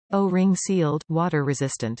O-ring sealed, water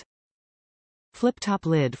resistant. Flip-top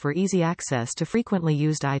lid for easy access to frequently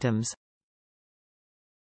used items.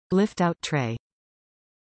 Lift-out tray.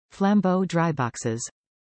 Flambeau Dry Boxes.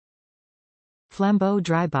 Flambeau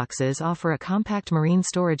Dry Boxes offer a compact marine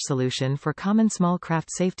storage solution for common small craft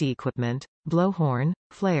safety equipment, blowhorn,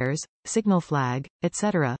 flares, signal flag,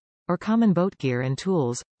 etc., or common boat gear and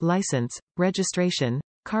tools, license, registration,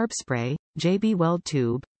 carb spray, JB weld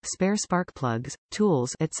tube, spare spark plugs,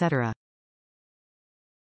 tools, etc.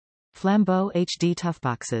 Flambeau HD Tuff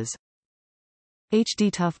Boxes.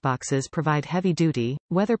 HD Tuff Boxes provide heavy-duty,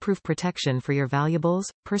 weatherproof protection for your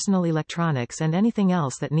valuables, personal electronics and anything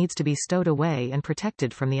else that needs to be stowed away and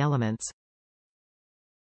protected from the elements.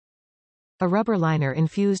 A rubber liner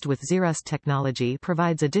infused with Zerust technology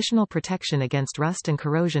provides additional protection against rust and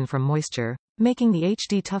corrosion from moisture, making the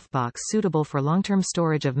HD Tuff Box suitable for long-term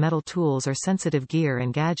storage of metal tools or sensitive gear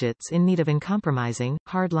and gadgets in need of uncompromising,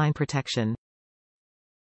 hardline protection.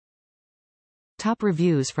 Top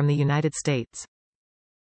reviews from the United States.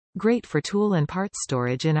 Great for tool and parts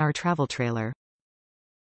storage in our travel trailer.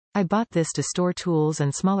 I bought this to store tools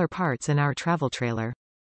and smaller parts in our travel trailer.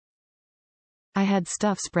 I had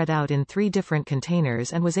stuff spread out in 3 different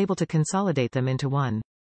containers and was able to consolidate them into one.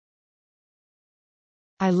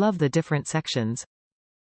 I love the different sections.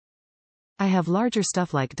 I have larger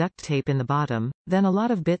stuff like duct tape in the bottom, then a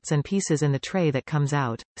lot of bits and pieces in the tray that comes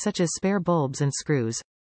out, such as spare bulbs and screws.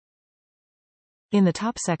 In the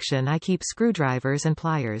top section I keep screwdrivers and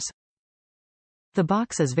pliers. The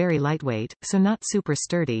box is very lightweight, so not super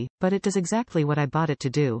sturdy, but it does exactly what I bought it to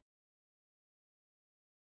do.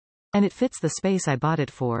 And it fits the space I bought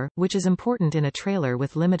it for, which is important in a trailer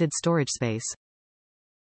with limited storage space.